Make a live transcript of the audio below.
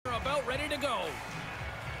ready to go.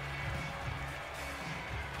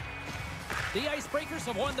 The Icebreakers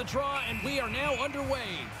have won the draw, and we are now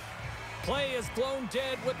underway. Play is blown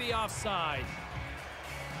dead with the offside.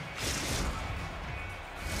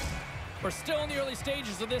 We're still in the early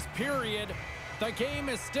stages of this period. The game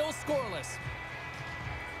is still scoreless.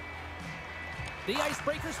 The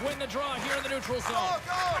Icebreakers win the draw here in the neutral zone.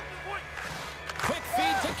 Quick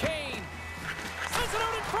feed to Kane. Sends it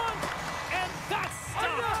out in front. And that's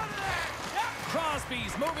stopped.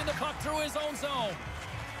 Crosby's moving the puck through his own zone.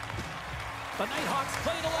 The Nighthawks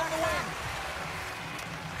play it along the wing.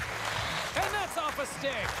 And that's off a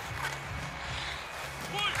stick.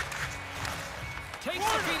 Takes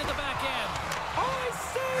the feed at the back end. Oh, he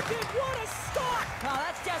saved it. What a stop. Well,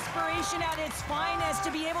 that's desperation at its finest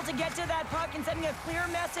to be able to get to that puck and sending a clear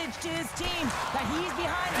message to his team that he's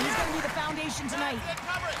behind and he's going to be the foundation tonight.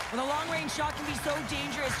 Well, the long-range shot can be so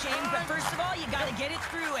dangerous, James, but first of all, you got to get it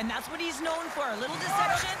through, and that's what he's known for, a little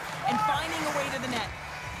deception and finding a way to the net.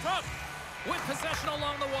 Trump with possession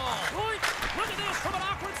along the wall. Look at this from an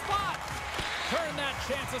awkward spot. Turn that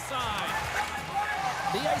chance aside.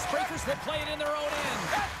 The Icebreakers will play it in their own end.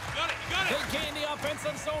 You got it. They gain the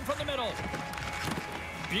offensive zone from the middle.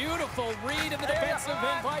 Beautiful read in the defensive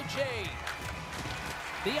end by Jay.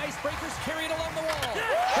 The Icebreakers carry it along the wall.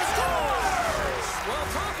 Scores! Well,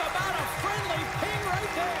 talk about a friendly ping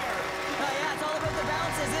right there. Yeah, it's all about the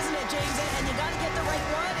bounces, isn't it, James? And you got to get the right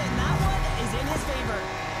one, and that one is in his favor.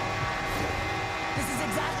 This is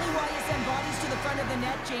exactly why you send bodies to the front of the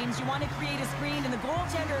net, James. You want to create a screen, and the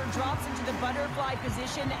goaltender drops into the butterfly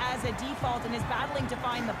position as a default and is battling to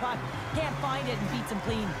find the puck. Can't find it and beats him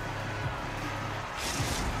clean.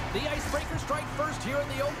 The Icebreakers strike first here in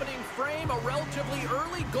the opening frame. A relatively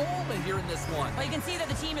early goal here in this one. Well, you can see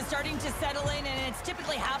that the team is starting to settle in, and it's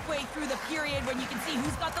typically halfway through the period when you can see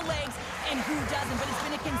who's got the legs and who doesn't. But it's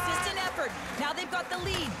been a consistent effort. Now they've got the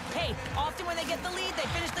lead. Hey, often when they get the lead, they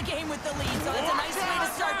finish the game with the lead. So that's a nice way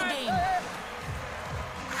to start the game.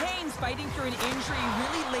 Kane's fighting through an injury,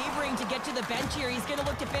 really laboring to get to the bench here. He's going to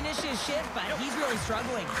look to finish his shift, but he's really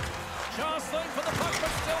struggling. Jostling for the puck,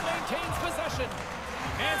 but still maintains possession.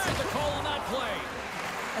 Answered the call on that play.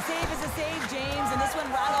 A save is a save, James, and this one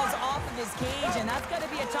rattles off of his cage, and that's got to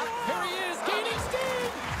be a tough... Here he is, gaining steam!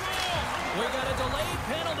 We got a delayed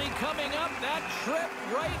penalty coming up. That trip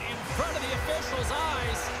right in front of the official's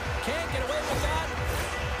eyes. Can't get away with that.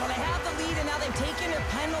 Well, they have the lead, and now they've taken a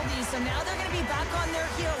penalty, so now they're going to be back on their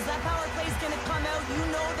heels. That power play is going to come out. You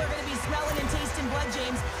know they're going to be smelling and tasting blood,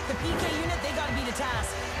 James. The PK unit, they got to be the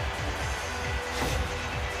task.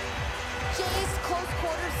 Jay's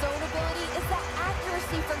close-quarter zone ability is the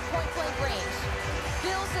accuracy from point-blank range.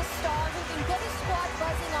 Bill's a star who can get his squad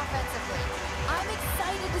buzzing offensively. I'm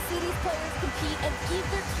excited to see these players compete and give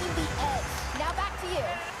their team the edge. Now back to you.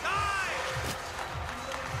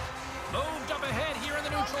 Moved up ahead here in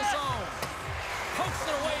the neutral zone. Pokes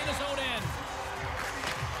it away in his own end.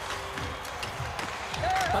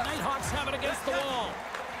 The Nighthawks have it against the wall.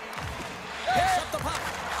 Picks up the puck.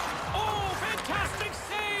 Oh, fantastic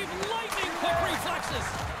save! Lightning quick reflexes.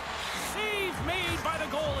 Save made by the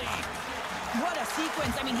goalie. What a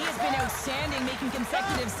sequence. I mean, he has been outstanding, making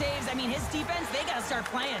consecutive saves. I mean, his defense, they got to start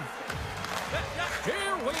playing.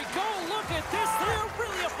 Here we go. Look at this. They're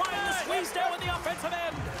really applying the squeeze down in the offensive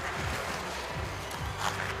end.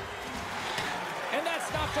 And that's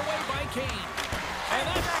knocked away by Kane. And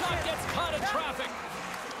that shot gets caught in traffic.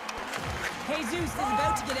 Jesus is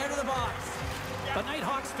about to get out of the box. The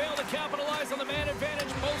Nighthawks fail to capitalize on the man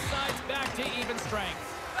advantage. Both sides back to even strength.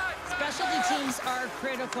 Specialty teams are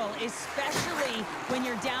critical, especially when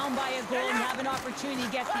you're down by a goal and you have an opportunity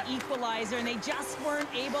to get the equalizer, and they just weren't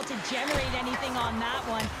able to generate anything on that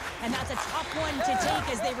one. And that's a tough one to take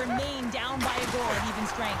as they remain down by a goal at even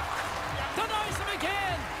strength. Denies him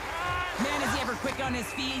again. Man, is he ever quick on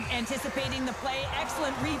his feet, anticipating the play.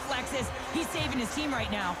 Excellent reflexes. He's saving his team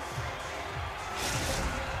right now.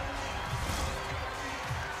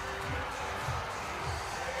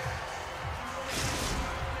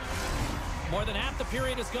 More than half the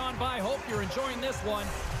period has gone by. Hope you're enjoying this one.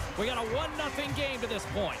 We got a 1-0 game to this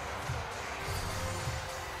point.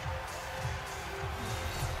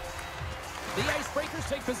 The Icebreakers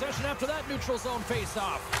take possession after that neutral zone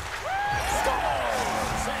face-off.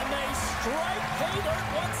 Scores! And they strike pay dirt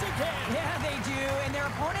once again. Yeah, they do. And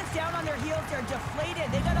their opponents down on their heels, they're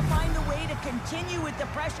deflated. They got to find a way to continue with the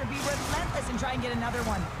pressure, be relentless, and try and get another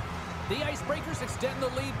one. The Icebreakers extend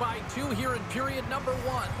the lead by 2 here in period number 1.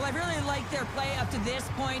 Well, I really like their play up to this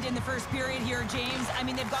point in the first period here, James. I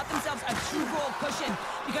mean, they've got themselves a 2-goal cushion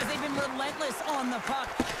because they've been relentless on the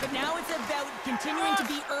puck. But now it's about continuing to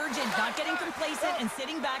be urgent, not getting complacent, and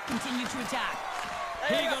sitting back, continue to attack.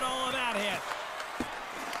 He got all of that hit.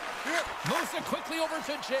 Moves it quickly over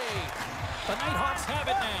to Jay. The Nighthawks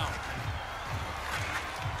have it now.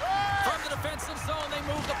 From the defensive zone, they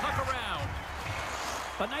move the puck around.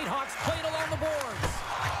 The Nighthawks played along the boards.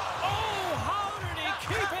 Oh, how did he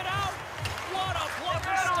keep it out? What a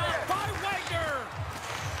blocker stop by Wagner.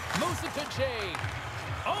 Moves it to Jay.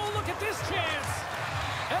 Oh, look at this chance.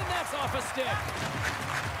 And that's off a stick.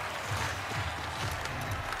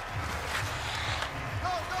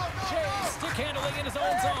 Jay stick handling in his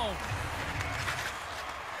own zone.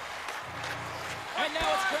 And now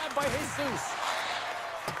it's grabbed by Jesus.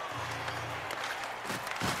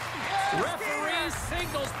 Referee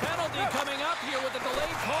signals penalty coming up here with a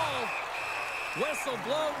delayed call. Whistle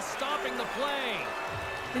blown, stopping the play.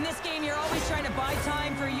 In this game, you're always trying to buy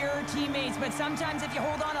time for your teammates, but sometimes if you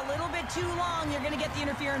hold on a little bit too long, you're going to get the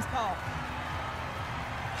interference call.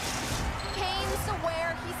 Kane's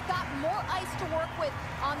aware he's got more ice to work with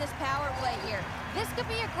on this power play here. This could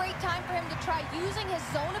be a great time for him to try using his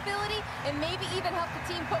zone ability and maybe even help the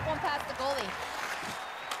team put one past the goalie.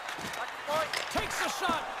 Takes a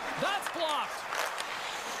shot. That's blocked.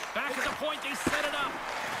 Back at the point, they set it up.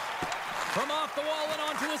 From off the wall and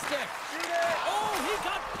onto his stick. Oh, he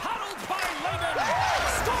got paddled by Lehman.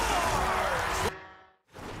 Scores!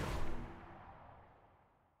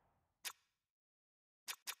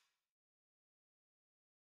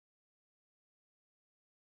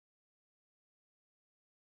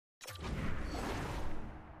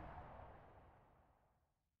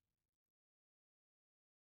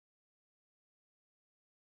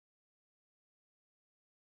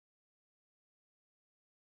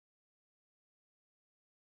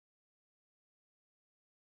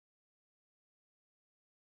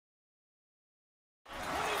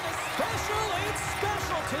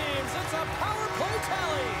 Teams. It's a power play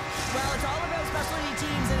tally. Well, it's all about specialty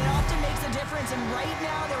teams, and it often makes a difference. And right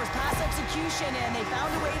now, there was pass execution, and they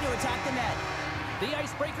found a way to attack the net. The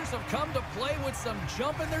Icebreakers have come to play with some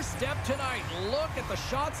jump in their step tonight. Look at the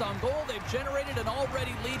shots on goal. They've generated an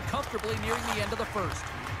already lead comfortably nearing the end of the first.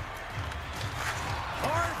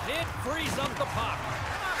 Hard hit frees up the puck.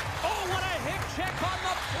 Oh, what a hit check on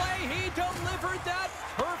the play. He delivered that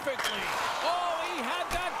perfectly. Oh, he had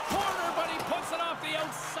that corner, but he puts it off the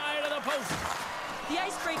outside of the post. The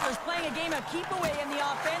Icebreakers playing a game of keep away in the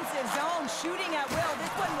offensive zone, shooting at will.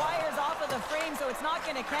 This one wires off of the frame, so it's not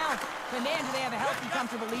going to count. But man, do they have a healthy,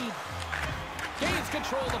 comfortable lead. Gains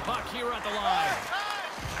control of the puck here at the line.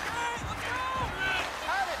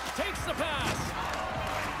 Takes the pass.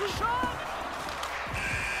 Shot!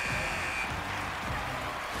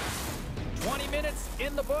 20 minutes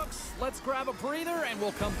in the books. Let's grab a breather, and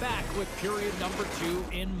we'll come back with period number 2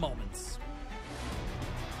 in moments.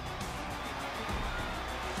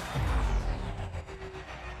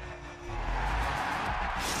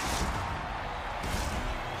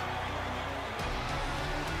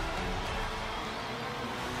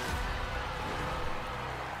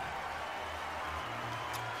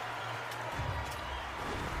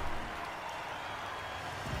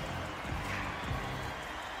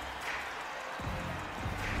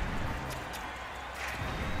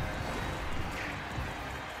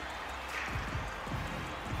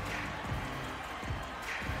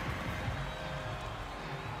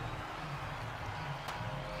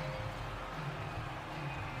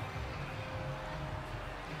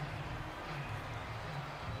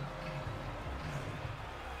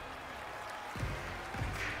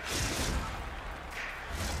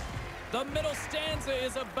 The middle stanza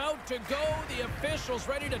is about to go. The official's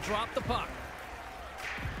ready to drop the puck.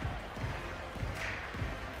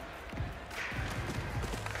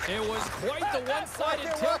 It was quite the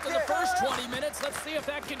one-sided tilt in the first 20 minutes. Let's see if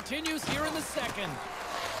that continues here in the second.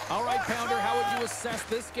 All right, Pounder, how would you assess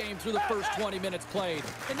this game through the first 20 minutes played?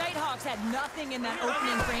 The Nighthawks had nothing in that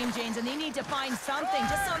opening frame, James, and they need to find something,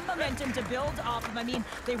 just some momentum to build off of. I mean,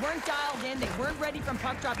 they weren't dialed in. They weren't ready from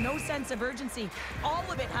puck drop. No sense of urgency. All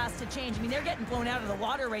of it has to change. I mean, they're getting blown out of the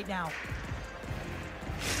water right now.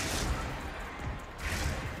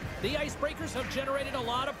 The Icebreakers have generated a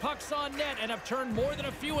lot of pucks on net and have turned more than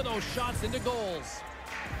a few of those shots into goals.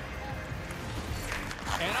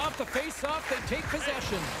 And off the face-off, they take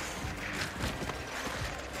possession.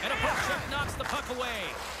 And a puck check knocks the puck away.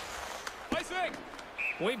 Icing!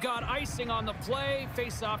 We've got icing on the play.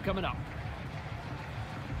 Face-off coming up.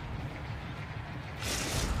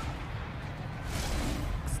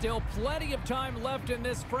 Still plenty of time left in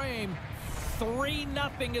this frame.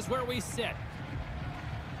 3-0 is where we sit.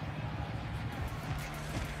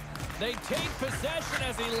 They take possession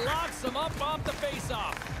as he locks him up off the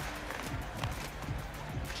faceoff.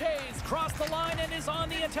 Jays crossed the line and is on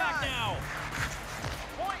the attack now.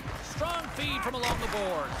 Strong feed from along the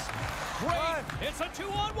boards. Great. It's a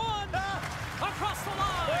 2-on-1. Across the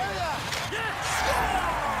line.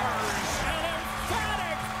 Scores! An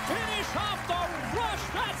emphatic finish off the rush.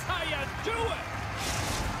 That's how you do it.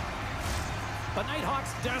 The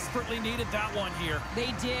Nighthawks desperately needed that one here.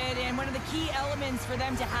 They did, and one of the key elements for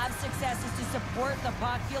them to have success is to support the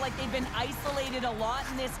puck. Feel like they've been isolated a lot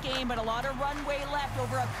in this game, but a lot of runway left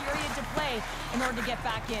over a period to play in order to get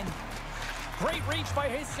back in. Great reach by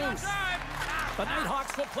Jesus. The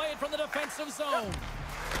Nighthawks will play it from the defensive zone.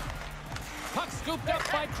 Puck scooped up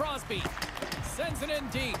by Crosby. Sends it in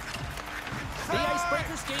deep. The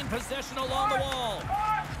Icebreakers gain possession along the wall.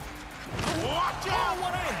 Watch out! Oh,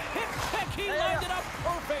 what a hit kick! He lined it up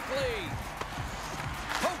perfectly.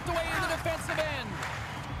 Poked away in the defensive end.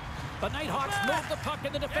 The Nighthawks move the puck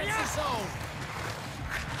in the defensive zone.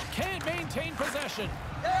 Can't maintain possession.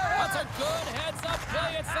 That's a good heads-up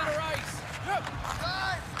play at center ice.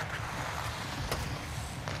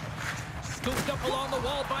 Scooped up along the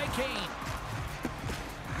wall by Kane.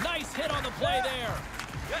 Nice hit on the play there.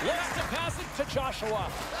 Looks to pass it to Joshua.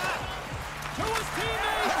 To his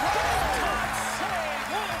teammate. Top save.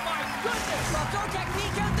 Oh, my goodness. Well, throw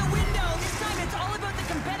technique out the window. This time it's all about the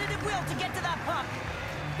competitive will to get to that puck.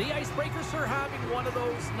 The Icebreakers are having one of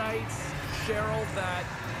those nights, Cheryl, that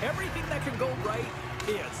everything that can go right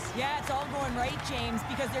is. Yeah, it's all going right, James,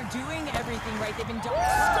 because they're doing everything right. They've been doing...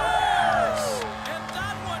 Scores! And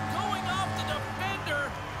that one going off the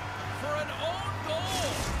defender for an own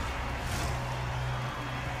goal.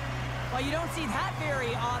 Well, you don't see that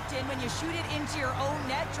very often when you shoot it into your own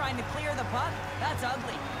net trying to clear the puck. That's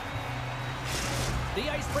ugly. The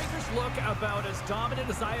Icebreakers look about as dominant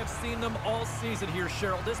as I have seen them all season here,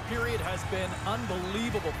 Cheryl. This period has been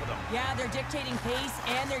unbelievable for them. Yeah, they're dictating pace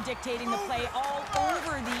and they're dictating the play all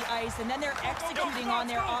over the ice, and then they're executing on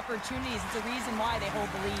their opportunities. It's a reason why they hold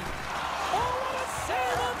the lead. Oh, what a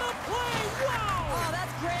save on the play! Wow! Oh,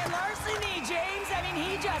 that's grand larceny, James. I mean,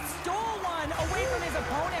 he just stole one away from his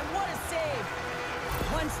opponent. What a save.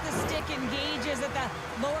 Once the stick engages at the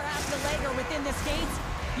lower half of the leg or within the skates,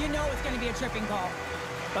 you know it's going to be a tripping call.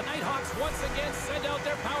 The Nighthawks once again send out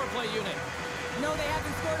their power play unit. No, they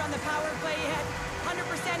haven't scored on the power play yet. 100%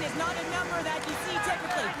 is not a number that you see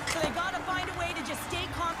typically. So they got to find a way to just stay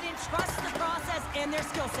confident, trust the process and their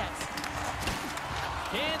skill sets.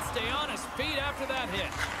 Can't stay on his feet after that hit.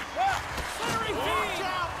 Centering feed!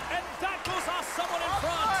 And that goes off someone in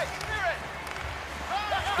front.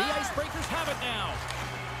 The Icebreakers have it now.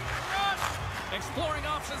 Exploring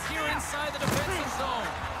options here inside the defensive zone.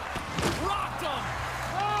 Rocked him!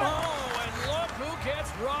 Oh, and look who gets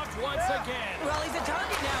rocked once again. Well, he's a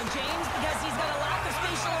target now, James, because he's got a lack of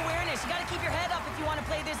spatial awareness. You got to keep your head up if you want to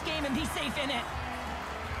play this game and be safe in it.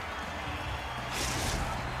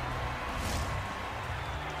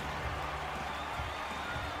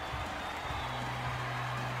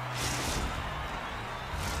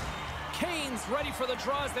 Kane's ready for the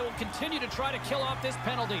draws. They will continue to try to kill off this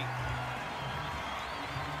penalty.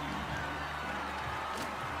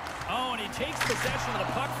 Oh, and he takes possession of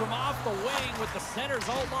the puck from off the wing with the centers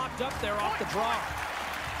all locked up there off the draw.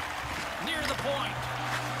 Near the point.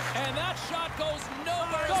 And that shot goes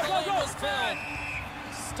nowhere as the lane was filled.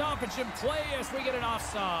 Stoppage in play as we get an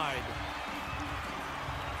offside.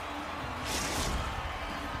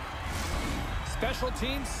 Special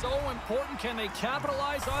teams so important. Can they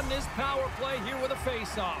capitalize on this power play here with a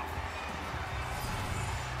face-off?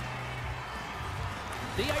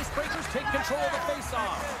 The Icebreakers take control of the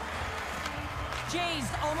face-off. Jays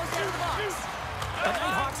almost out of the box. The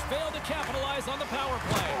Nighthawks failed to capitalize on the power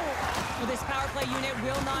play. Well, this power play unit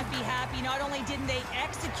will not be happy. Not only didn't they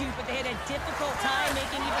execute, but they had a difficult time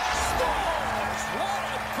making even... Scores! What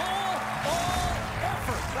a goal! All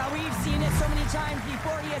effort! Well, we've seen it so many times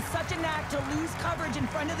before. He has such a knack to lose coverage in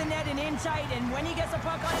front of the net and in tight, and when he gets a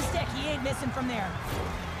puck on his stick, he ain't missing from there.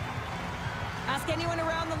 Ask anyone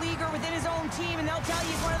around the league or within his own team, and they'll tell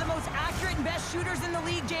you he's one of the most accurate and best shooters in the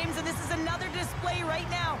league, James, and this is another display right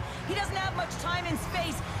now. He doesn't have much time and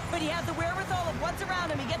space, but he has the wherewithal of what's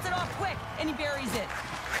around him. He gets it off quick, and he buries it.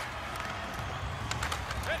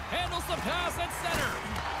 Handles the pass at center.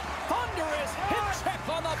 Thunderous hit check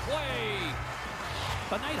on the play.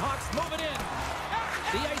 The Nighthawks move it in.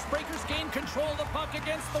 The Icebreakers gain control of the puck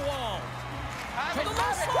against the wall. To the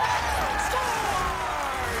left side. Scores!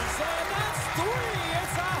 And that's 3.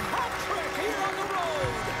 It's a hat trick here on the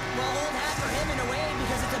road.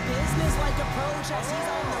 business-like approach as he's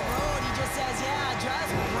on the road. He just says, yeah,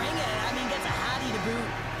 just bring it. I mean, gets a hattie to boot.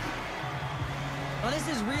 Well, this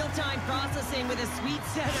is real-time processing with a sweet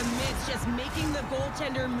set of mitts, just making the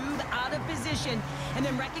goaltender move out of position and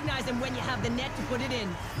then recognizing when you have the net to put it in.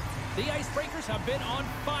 The Icebreakers have been on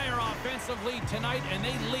fire offensively tonight, and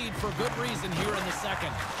they lead for good reason here in the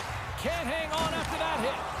second. Can't hang on after that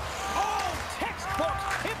hit. Oh, textbook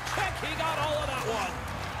hip check. He got all of that one.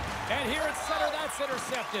 And here at center, that's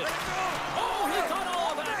intercepted. Oh, he got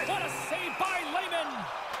all of that. What a save by Lehman.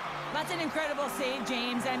 That's an incredible save,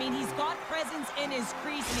 James. I mean, he's got presence in his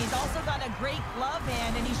crease, and he's also got a great glove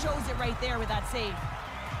hand, and he shows it right there with that save.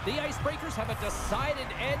 The Icebreakers have a decided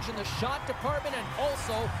edge in the shot department and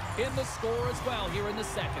also in the score as well here in the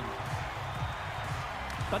second.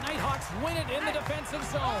 The Nighthawks win it in the defensive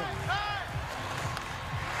zone.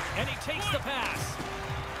 And he takes the pass.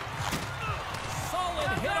 Solid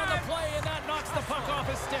hit on the play, and that knocks the puck off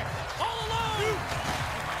his stick. All alone!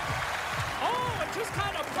 Oh, it just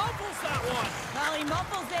kind of muffles that one. Well, he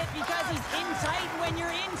muffles it because he's in tight. When you're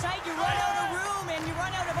in tight, you run out of room and you run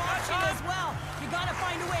out of option as well. You got to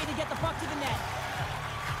find a way to get the puck to the net.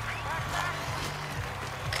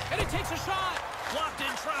 And he takes a shot. Blocked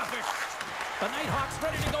in traffic. The Nighthawks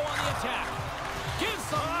ready to go on the attack. Gives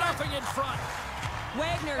them nothing in front.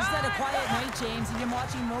 Wagner's had a quiet night, James. He's been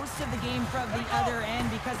watching most of the game from the other end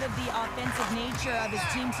because of the offensive nature of his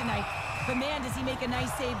team tonight. But man, does he make a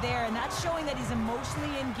nice save there, and that's showing that he's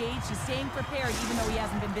emotionally engaged. He's staying prepared even though he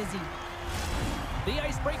hasn't been busy. The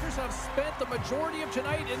Icebreakers have spent the majority of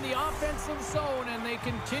tonight in the offensive zone, and they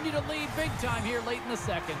continue to lead big time here late in the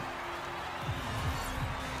second.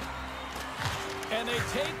 And they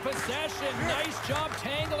take possession. Nice job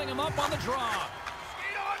tangling him up on the draw.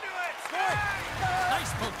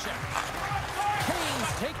 Nice poke check.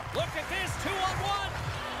 Canes take, look at this, 2-on-1.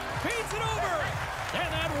 Feeds it over. And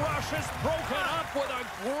that rush is broken up with a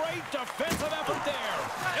great defensive effort there.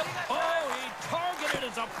 Oh, he targeted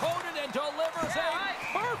his opponent and delivers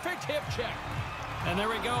a perfect hip check. And there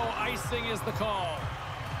we go, icing is the call.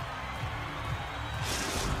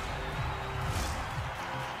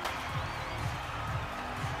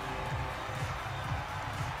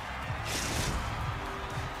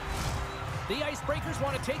 The Icebreakers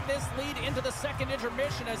want to take this lead into the second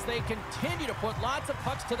intermission as they continue to put lots of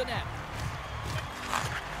pucks to the net.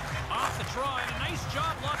 Off the draw, and a nice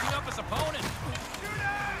job locking up his opponent.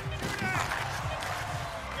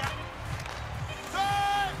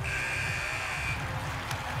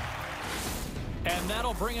 And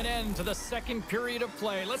that'll bring an end to the second period of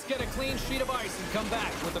play. Let's get a clean sheet of ice and come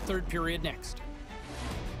back with the third period next.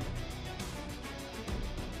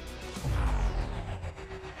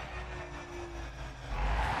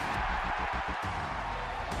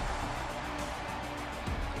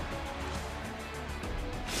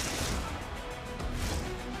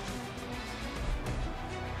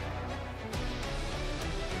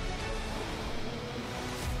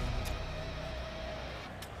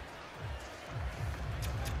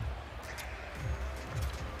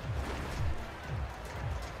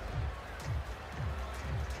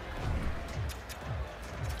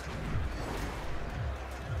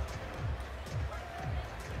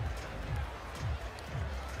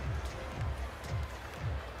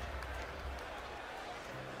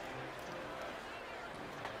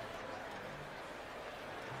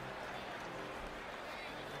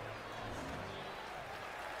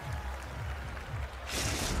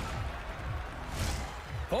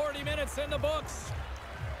 $40 minutes in the books.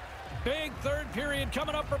 Big third period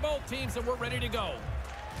coming up for both teams, and we're ready to go.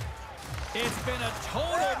 It's been a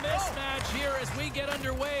total mismatch here as we get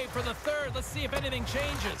underway for the third. Let's see if anything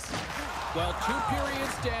changes. Well, 2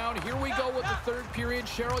 periods down. Here we go with the third period.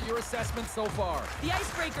 Cheryl, your assessment so far? The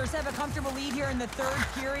Icebreakers have a comfortable lead here in the third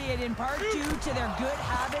period, in part due to their good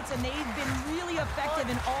habits, and they've been really effective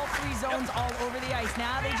in all 3 zones all over the ice.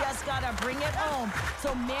 Now they just got to bring it home.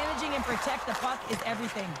 So managing and protect the puck is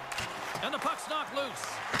everything. And the puck's knocked loose.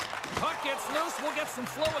 Puck gets loose. We'll get some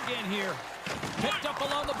flow again here. Picked up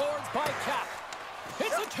along the boards by Cap.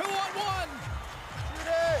 It's a 2-on-1.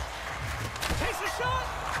 Takes a shot.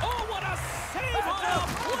 Oh, what a save on the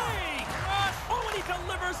play. Oh, and he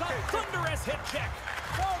delivers a thunderous hit check.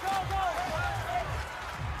 Go, go, go.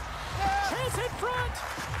 Chance in front.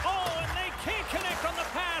 Oh, and they can't connect on the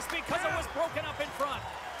pass because it was broken up in front.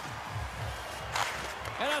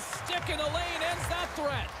 And a stick in the lane ends that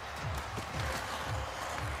threat.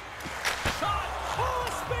 Shot. Oh,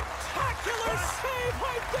 a spectacular save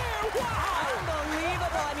right there. Wow.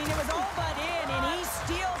 Unbelievable. I mean, it was all but in, and he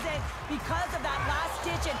steals it because of that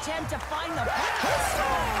last-ditch attempt to find the puck. He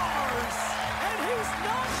scores! And he's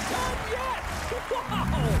not done yet.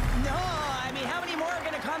 Wow.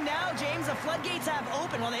 around now, James. The floodgates have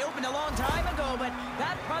opened. Well, they opened a long time ago, but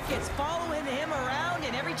that puck is following him around,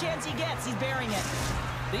 and every chance he gets, he's burying it.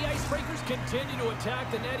 The Icebreakers continue to attack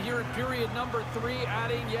the net here in period number 3,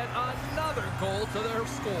 adding yet another goal to their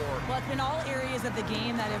score. Well, it's been all areas of the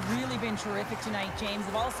game that have really been terrific tonight, James.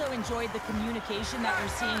 I've also enjoyed the communication that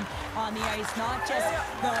we're seeing on the ice, not just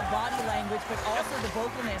the body language, but also the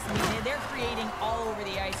vocalness. I mean, they're creating all over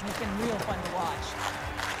the ice, and it's been real fun to watch.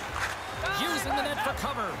 Using the net for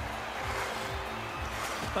cover.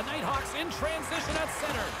 The Nighthawks in transition at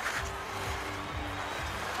center.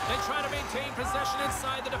 They try to maintain possession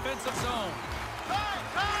inside the defensive zone.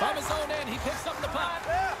 From his own end, he picks up the puck.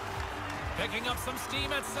 Picking up some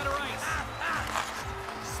steam at center ice.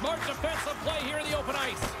 Smart defensive play here in the open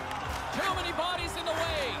ice. Too many bodies in the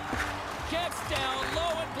way. Gets down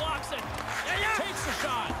low and blocks it. Takes a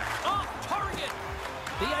shot. Off target.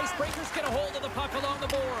 The Icebreakers get a hold of the puck along the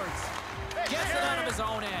boards. Gets it out of his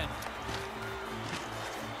own end.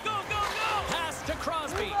 Go, go, go! Pass to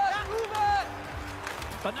Crosby.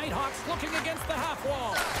 The Nighthawks looking against the half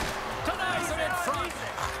wall. Denies it in front.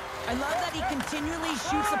 I love that he continually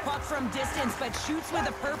shoots the puck from distance, but shoots with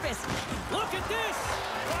a purpose. Look at this!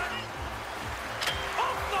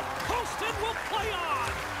 Off the post and will play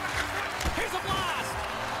on! Here's a blast!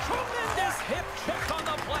 Tremendous hip check on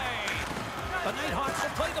the play! The Nighthawks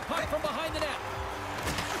will play the puck from behind the net.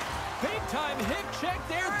 Big time hip check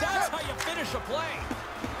there. That's how you finish a play.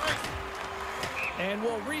 And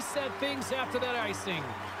we'll reset things after that icing.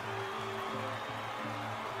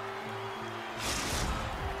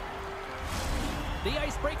 The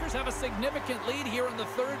Icebreakers have a significant lead here in the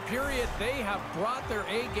third period. They have brought their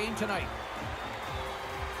A game tonight.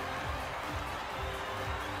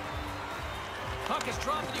 Puck is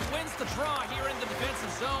dropped and he wins the draw here in the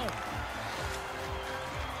defensive zone.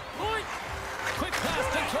 Point. Quick pass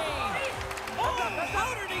to Kane. Oh,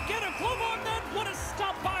 how did he get a glove on that? What a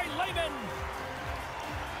stop by Lehman.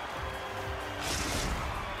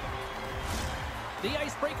 The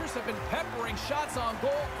Icebreakers have been peppering shots on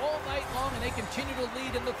goal all night long, and they continue to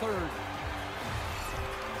lead in the third.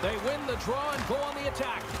 They win the draw and go on the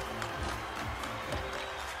attack.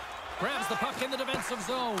 Grabs the puck in the defensive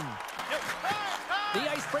zone. The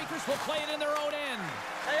Icebreakers will play it in their own end.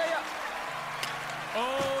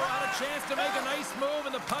 Oh, had a chance to make a nice move,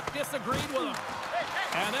 and the puck disagreed with him.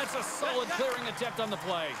 And that's a solid clearing attempt on the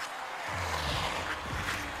play.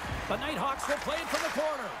 The Nighthawks will play it from the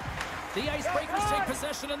corner. The Icebreakers take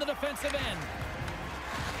possession in the defensive end.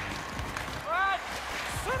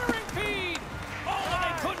 Centering feed. Oh, and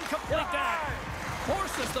they couldn't complete that.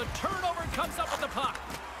 Forces the turnover and comes up with the puck.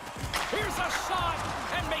 Here's a shot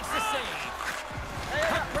and makes the save.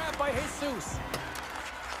 Puck grab by Jesus.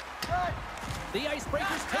 The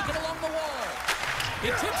Icebreakers take it along the wall. He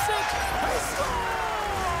tips it. He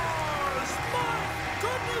scores! My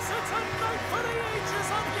goodness, it's a night for the ages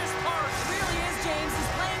on his part. It really is, James.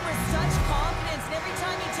 He's playing with such confidence, and every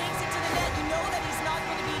time he takes it to the net, you know that he's not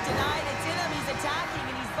going to be denied. It's in him, he's attacking,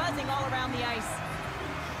 and he's buzzing all around the ice.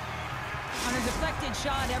 On a deflected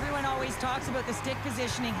shot, everyone always talks about the stick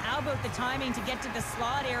positioning. How about the timing to get to the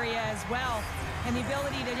slot area as well, and the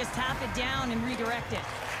ability to just tap it down and redirect it.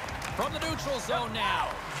 From the neutral zone now.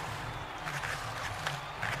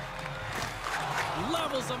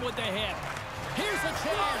 Levels them with the hit. Here's a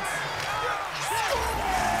chance.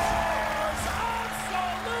 Scores!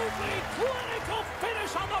 Absolutely clinical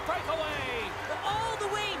finish on the breakaway. All the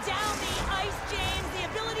way down the ice, James. The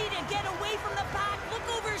ability to get away from the pack, look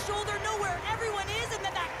over his shoulder, know where everyone is, and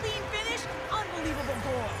then that clean finish. Unbelievable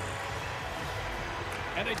goal.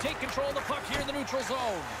 And they take control of the puck here in the neutral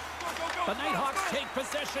zone. The Nighthawks take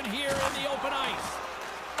possession here in the open ice.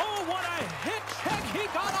 Oh, what a hit check. He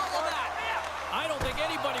got all of that. I don't think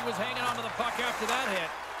anybody was hanging onto the puck after that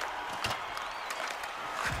hit.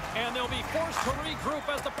 And they'll be forced to regroup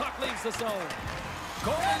as the puck leaves the zone.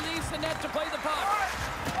 Goalie leaves the net to play the puck.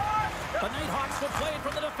 The Nighthawks will play it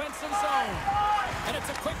from the defensive zone. And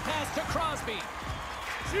it's a quick pass to Crosby.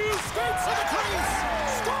 She skates to the crease.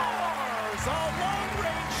 Scores! A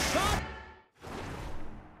long-range shot.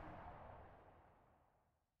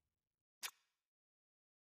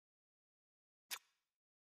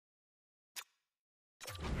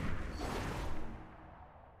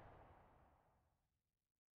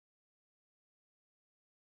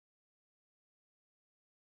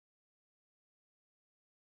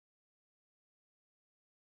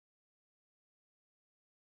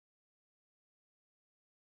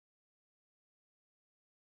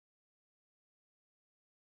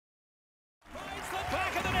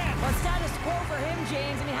 Well, status quo for him,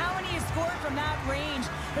 James. I mean, how many has scored from that range?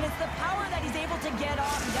 But it's the power that he's able to get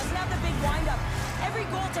off. He doesn't have the big windup. Every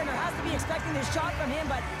goaltender has to be expecting this shot from him,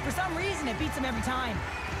 but for some reason, it beats him every time.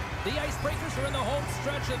 The Icebreakers are in the home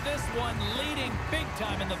stretch of this one, leading big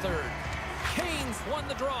time in the third. Kane's won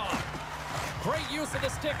the draw. Great use of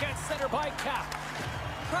the stick at center by Cap.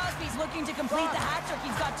 Crosby's looking to complete the hat trick.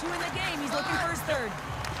 He's got 2 in the game. He's looking for his third.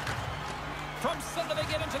 From center, they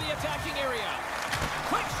get into the attacking area.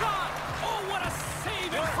 Quick shot! Oh, what a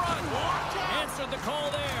save in front! Answered the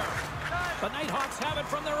call there. The Nighthawks have it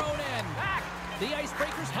from their own end. The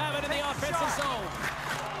Icebreakers have it in the offensive zone.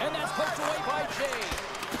 And that's poked away by Jay.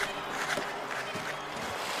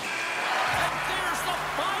 And there's the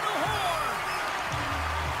final horn!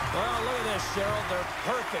 Well, look at this, Cheryl. They're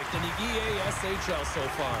perfect in the EASHL so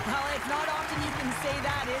far. Well, it's not often you can say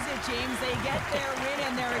that, is it, James? They get their win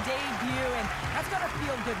and their debut, and that's got to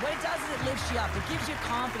feel good. What it does is it lifts you up. It gives you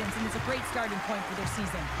confidence, and it's a great starting point for their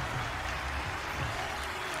season.